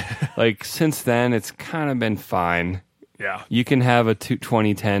got good. Like since then, it's kind of been fine. Yeah. You can have a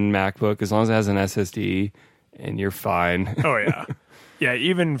 2010 MacBook as long as it has an SSD and you're fine. Oh, yeah. Yeah,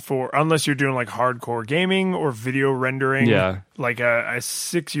 even unless you're doing like hardcore gaming or video rendering, like a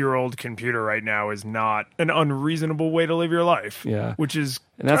 6-year-old computer right now is not an unreasonable way to live your life. Yeah. Which is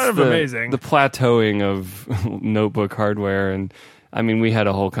kind of amazing. The plateauing of notebook hardware. And I mean, we had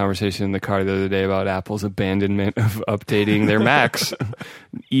a whole conversation in the car the other day about Apple's abandonment of updating their Macs.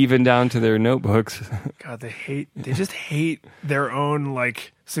 even down to their notebooks. God, they just hate their own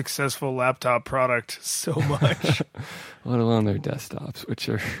like successful laptop product so much. Let alone their desktops, which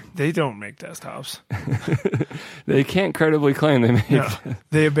are They don't make desktops. they can't credibly claim they make. No.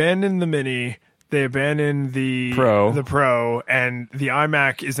 They abandoned the Mini, they abandoned the Pro, and the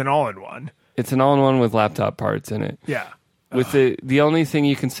iMac is an all-in-one. It's an all-in-one with laptop parts in it. Yeah. With the only thing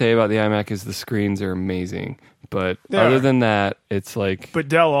you can say about the iMac is the screens are amazing. But other than that, it's like... But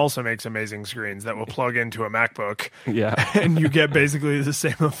Dell also makes amazing screens that will plug into a MacBook. Yeah. And you get basically the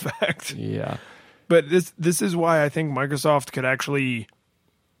same effect. Yeah. But this is why I think Microsoft could actually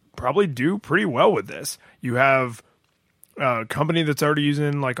probably do pretty well with this. You have a company that's already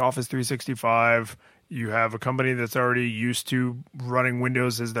using like Office 365. You have a company that's already used to running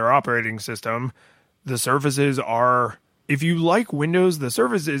Windows as their operating system. The Surfaces are... If you like Windows, the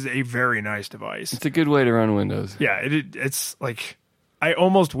Surface is a very nice device. It's a good way to run Windows. Yeah, it's like... I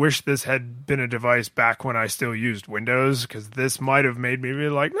almost wish this had been a device back when I still used Windows, because this might have made me be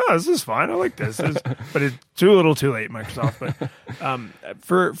like, no, this is fine. I like this. But it's too little too late, Microsoft.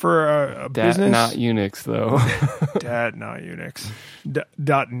 But for a business... Not Unix, though. Not Unix.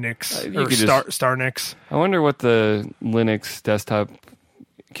 .nix. You Or could StarNix. I wonder what the Linux desktop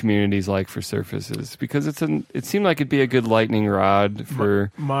community's like for Surfaces, because it seemed like it'd be a good lightning rod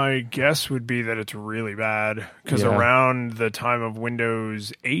for... My guess would be that it's really bad, because around the time of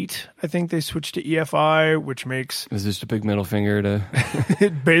Windows 8, I think they switched to EFI, which makes... Is this a big middle finger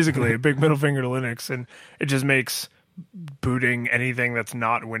to... Basically, a big middle finger to Linux, and it just makes booting anything that's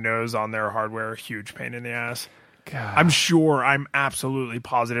not Windows on their hardware a huge pain in the ass. God. I'm absolutely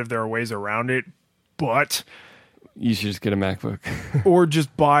positive there are ways around it, but... You should just get a MacBook. Or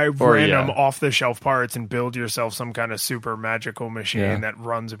just buy random off-the-shelf parts and build yourself some kind of super magical machine that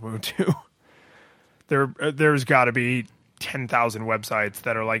runs Ubuntu. There's got to be 10,000 websites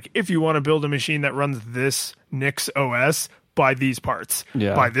that are like, if you want to build a machine that runs this Nix OS, buy these parts.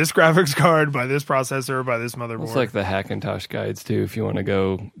 Yeah. Buy this graphics card, buy this processor, buy this motherboard. It's like the Hackintosh guides, too, if you want to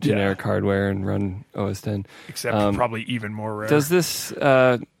go generic hardware and run OS X. Except probably even more rare. Does this...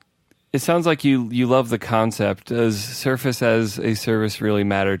 It sounds like you love the concept. Does Surface as a service really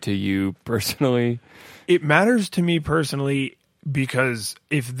matter to you personally? It matters to me personally because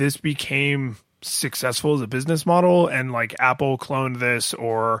if this became successful as a business model and like Apple cloned this,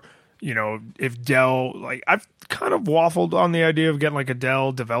 or if Dell, like I've kind of waffled on the idea of getting like a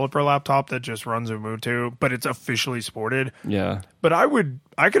Dell developer laptop that just runs Ubuntu, but it's officially supported. Yeah. But I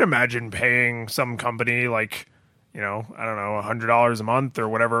could imagine paying some company like, I don't know, $100 a month or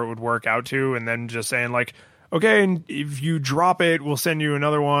whatever it would work out to, and then just saying like, okay, and if you drop it, we'll send you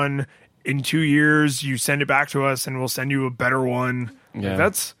another one. In 2 years, you send it back to us, and we'll send you a better one. Yeah.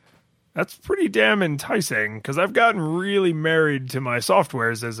 That's pretty damn enticing, because I've gotten really married to my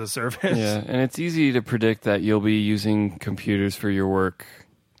softwares as a service. Yeah, and it's easy to predict that you'll be using computers for your work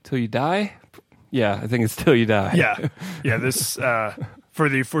till you die. Yeah, I think it's till you die. Yeah. This for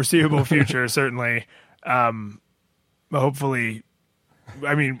the foreseeable future, certainly. Hopefully,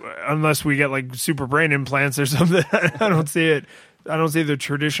 I mean, unless we get like super brain implants or something, I don't see it. I don't see the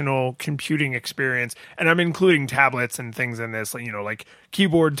traditional computing experience, and I'm including tablets and things in this, like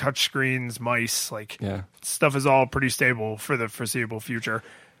keyboard, touch screens, mice, stuff is all pretty stable for the foreseeable future.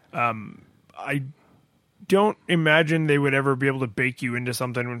 I don't imagine they would ever be able to bake you into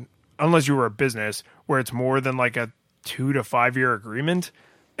something unless you were a business where it's more than like a 2 to 5 year agreement.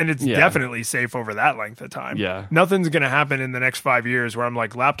 And it's definitely safe over that length of time. Yeah. Nothing's going to happen in the next 5 years where I'm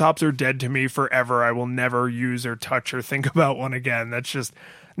like, laptops are dead to me forever. I will never use or touch or think about one again. That's just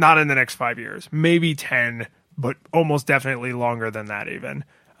not in the next 5 years. Maybe 10, but almost definitely longer than that even.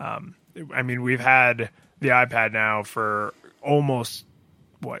 I mean, we've had the iPad now for almost,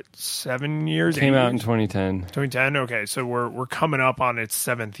 7 years? Came out in 2010. 2010? Okay, so we're coming up on its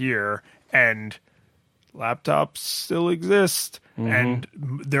 7th year, and laptops still exist. And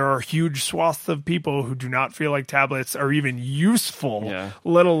there are huge swaths of people who do not feel like tablets are even useful,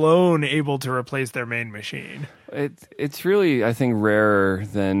 let alone able to replace their main machine. It's really, I think, rarer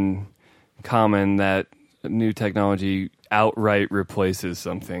than common that new technology outright replaces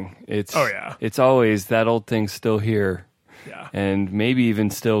something. It's always that old thing's still here. Yeah. And maybe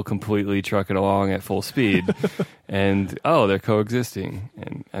even still completely truck it along at full speed. And, they're coexisting.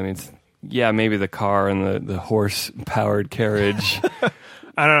 And, I mean, maybe the car and the horse-powered carriage.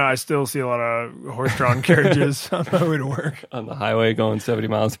 I don't know. I still see a lot of horse-drawn carriages on my way to work. On the highway going 70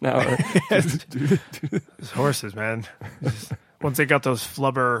 miles an hour. Those horses, man. Once they got those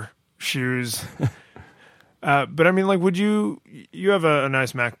flubber shoes. But I mean, like, would you have a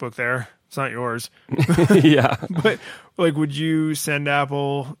nice MacBook there. It's not yours. Yeah. But like, would you send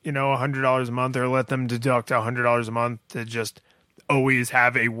Apple, $100 a month, or let them deduct $100 a month to just always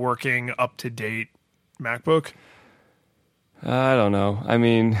have a working, up-to-date MacBook? I don't know. I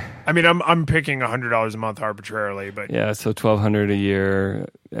mean, I'm picking $100 a month arbitrarily, but yeah. So $1,200 a year.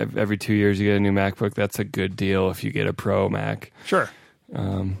 Every 2 years, you get a new MacBook. That's a good deal if you get a Pro Mac. sure,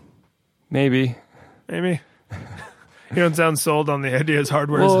 Maybe. You don't sound sold on the idea as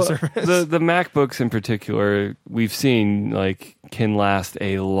hardware as a service. The MacBooks in particular, we've seen like can last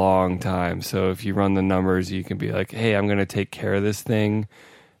a long time. So if you run the numbers, you can be like, hey, I'm going to take care of this thing.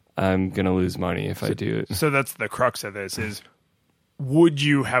 I'm going to lose money if I do it. So that's the crux of this is, would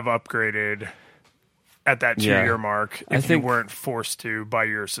you have upgraded at that 2-year mark if you weren't forced to by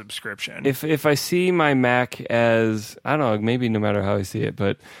your subscription? If I see my Mac as, I don't know, maybe no matter how I see it,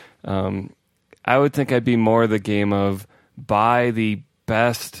 but I would think I'd be more the game of buy the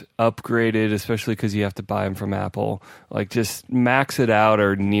best upgraded, especially because you have to buy them from Apple. Like just max it out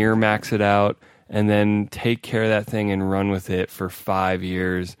or near max it out, and then take care of that thing and run with it for 5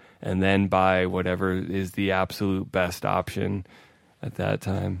 years, and then buy whatever is the absolute best option at that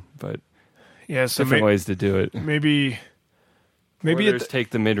time. But yeah, so different ways to do it. Maybe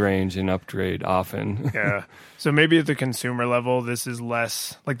take the mid-range and upgrade often. Yeah. So maybe at the consumer level, this is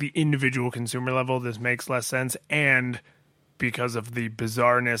less, like the individual consumer level, this makes less sense. And because of the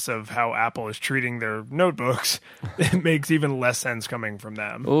bizarreness of how Apple is treating their notebooks, it makes even less sense coming from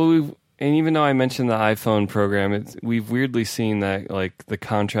them. Well, and even though I mentioned the iPhone program, we've weirdly seen that like the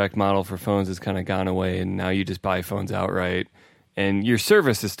contract model for phones has kind of gone away, and now you just buy phones outright. And your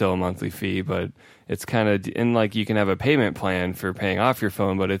service is still a monthly fee, but it's kind of, and like you can have a payment plan for paying off your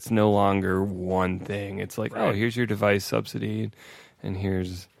phone, but it's no longer one thing. It's like, oh, here's your device subsidy, and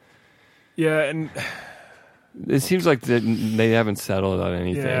here's. Yeah, and it seems like they haven't settled on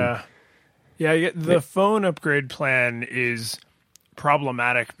anything. Yeah. The phone upgrade plan is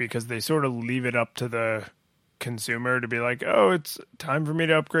problematic because they sort of leave it up to the consumer to be like, oh, it's time for me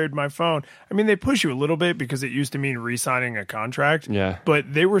to upgrade my phone. I mean, they push you a little bit because it used to mean re-signing a contract. Yeah.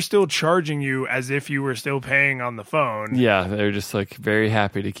 But they were still charging you as if you were still paying on the phone. Yeah, they're just like very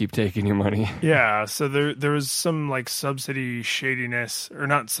happy to keep taking your money. Yeah, so there was some like subsidy shadiness, or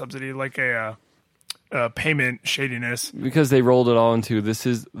not subsidy, like a payment shadiness. Because they rolled it all into this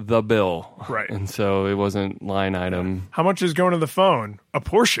is the bill. Right. And so it wasn't line item. How much is going to the phone? A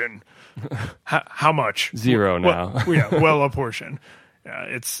portion. How much? Zero now. Well, a portion. Yeah,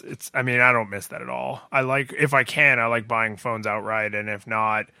 it's. I mean, I don't miss that at all. I like, if I can, I like buying phones outright, and if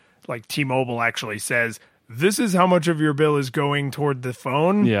not, like T-Mobile actually says, this is how much of your bill is going toward the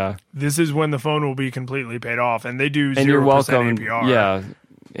phone. Yeah. This is when the phone will be completely paid off, and they do 0% and you're welcome. APR. Yeah,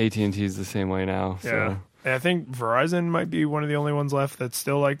 AT&T is the same way now. So. Yeah. And I think Verizon might be one of the only ones left that's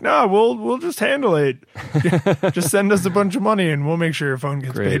still like, no, we'll just handle it. Just send us a bunch of money and we'll make sure your phone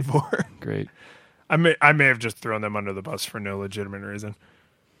gets paid for. Great. I may have just thrown them under the bus for no legitimate reason,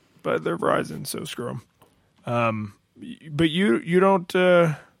 but they're Verizon, so screw them. But you don't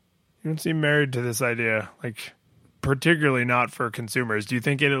seem married to this idea, like particularly not for consumers. Do you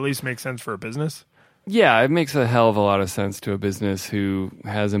think it at least makes sense for a business? Yeah, it makes a hell of a lot of sense to a business who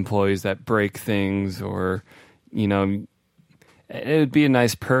has employees that break things, or, it would be a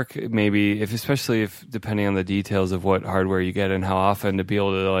nice perk maybe, especially if depending on the details of what hardware you get and how often, to be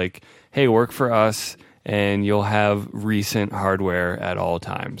able to like, hey, work for us and you'll have recent hardware at all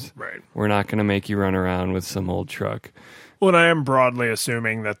times. Right. We're not going to make you run around with some old truck. Well, and I am broadly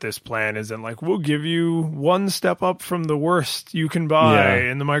assuming that this plan isn't like, we'll give you one step up from the worst you can buy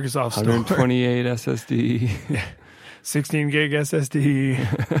in the Microsoft store. 128 SSD. 16 gig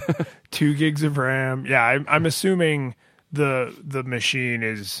SSD, 2 gigs of RAM. Yeah, I'm assuming the machine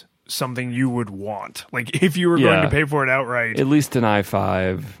is something you would want. Like if you were going to pay for it outright. At least an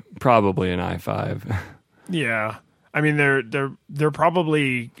i5, probably an i5. Yeah. I mean, they're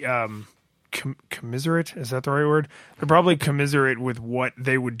probably commiserate. Is that the right word? They're probably commiserate with what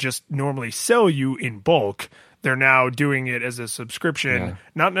they would just normally sell you in bulk. They're now doing it as a subscription,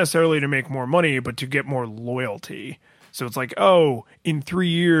 not necessarily to make more money, but to get more loyalty. So it's like, oh, in 3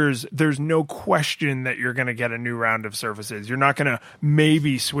 years, there's no question that you're going to get a new round of services. You're not going to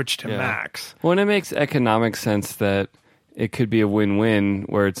maybe switch to Max. Well, and it makes economic sense that it could be a win-win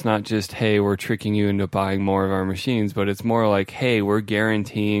where it's not just, hey, we're tricking you into buying more of our machines, but it's more like, hey, we're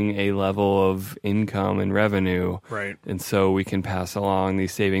guaranteeing a level of income and revenue. Right. And so we can pass along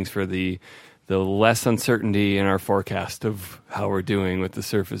these savings for the the less uncertainty in our forecast of how we're doing with the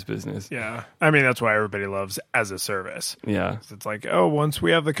Surface business. Yeah. I mean, that's why everybody loves as a service. Yeah. It's like, oh, once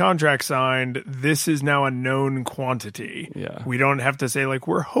we have the contract signed, this is now a known quantity. Yeah. We don't have to say, like,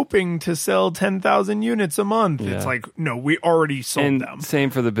 we're hoping to sell 10,000 units a month. Yeah. It's like, no, we already sold And them. same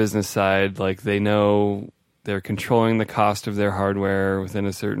for the business side. Like, they know they're controlling the cost of their hardware within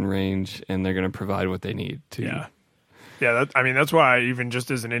a certain range, and they're going to provide what they need to. Yeah. Yeah, that's why even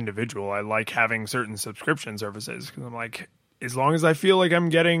just as an individual, I like having certain subscription services because I'm like, as long as I feel like I'm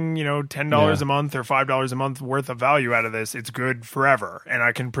getting, $10 a month or $5 a month worth of value out of this, it's good forever. And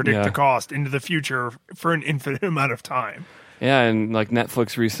I can predict the cost into the future for an infinite amount of time. Yeah, and like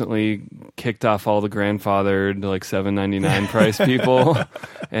Netflix recently kicked off all the grandfathered like $7.99 price people,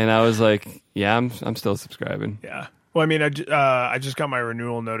 and I was like, yeah, I'm still subscribing. Yeah. Well, I mean, I just got my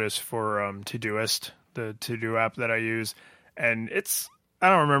renewal notice for Todoist, the to-do app that I use, and I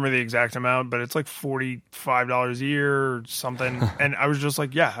don't remember the exact amount, but it's like $45 a year or something. And I was just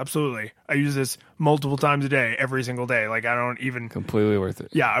like, yeah, absolutely. I use this multiple times a day, every single day. Like, I don't even... Completely worth it.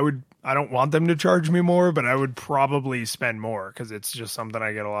 Yeah, I don't want them to charge me more, but I would probably spend more because it's just something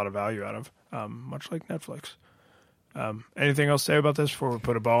I get a lot of value out of, much like Netflix. Anything else to say about this before we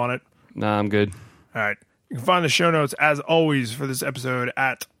put a bow on it? Nah, I'm good. All right. You can find the show notes, as always, for this episode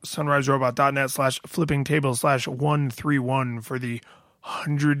at sunriserobot.net/flipping table/131 for the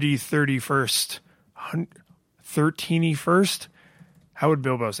 131st. 13th? How would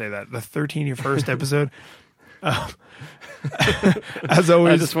Bilbo say that? The 13st episode? As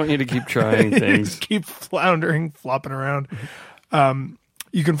always. I just want you to keep trying things. Keep floundering, flopping around.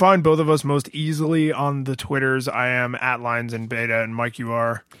 You can find both of us most easily on the Twitters. I am at Lions in Beta, and Mike, you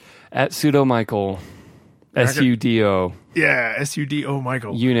are? At Sudo Michael. SUDO. Yeah, SUDO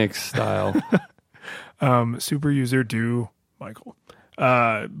Michael. Unix style. Super user do Michael.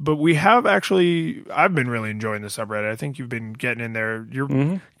 But we have actually, I've been really enjoying the subreddit. I think you've been getting in there. You're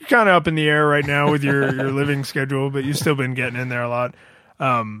kind of up in the air right now with your living schedule, but you've still been getting in there a lot.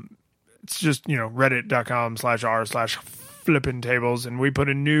 It's just, reddit.com/r/flipping tables. And we put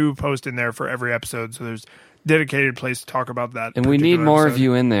a new post in there for every episode. So there's dedicated place to talk about that. And we need more of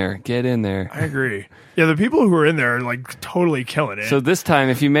you in there. Get in there. I agree. Yeah, the people who are in there are like totally killing it. So this time,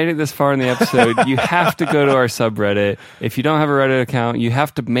 if you made it this far in the episode, you have to go to our subreddit. If you don't have a Reddit account, you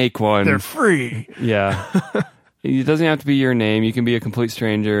have to make one. They're free. Yeah. It doesn't have to be your name. You can be a complete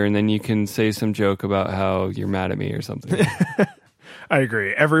stranger, and then you can say some joke about how you're mad at me or something. I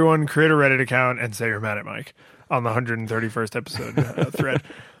agree. Everyone create a Reddit account and say you're mad at Mike on the 131st episode thread.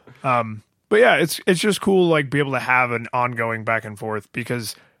 But yeah, it's just cool, like, be able to have an ongoing back and forth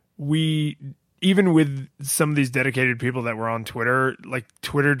because even with some of these dedicated people that were on Twitter, like,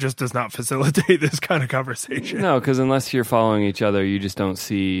 Twitter just does not facilitate this kind of conversation. No, because unless you're following each other, you just don't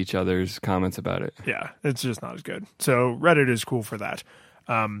see each other's comments about it. Yeah, it's just not as good. So Reddit is cool for that.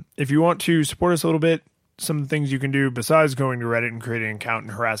 If you want to support us a little bit, some things you can do besides going to Reddit and creating an account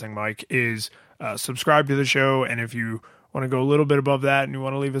and harassing Mike is subscribe to the show. And if you want to go a little bit above that and you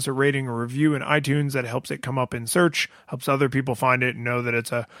want to leave us a rating or review in iTunes, that helps it come up in search, helps other people find it and know that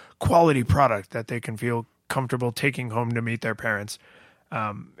it's a quality product that they can feel comfortable taking home to meet their parents.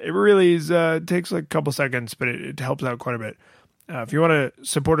 It really is, takes like a couple seconds, but it helps out quite a bit. If you want to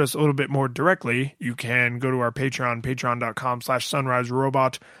support us a little bit more directly, you can go to our Patreon,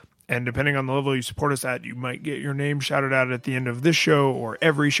 patreon.com/sunriserobot. And depending on the level you support us at, you might get your name shouted out at the end of this show or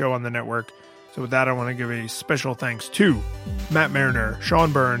every show on the network. So with that, I want to give a special thanks to Matt Mariner,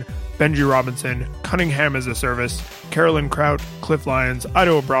 Sean Byrne, Benji Robinson, Cunningham as a Service, Carolyn Kraut, Cliff Lyons,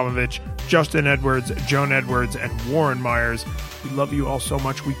 Ido Abramovich, Justin Edwards, Joan Edwards, and Warren Myers. We love you all so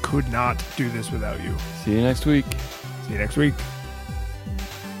much. We could not do this without you. See you next week. See you next week.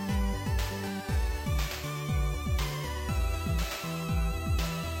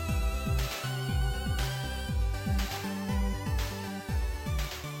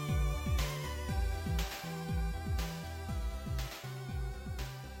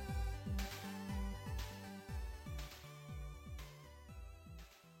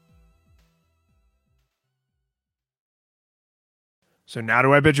 So now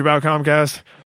do I bitch about Comcast?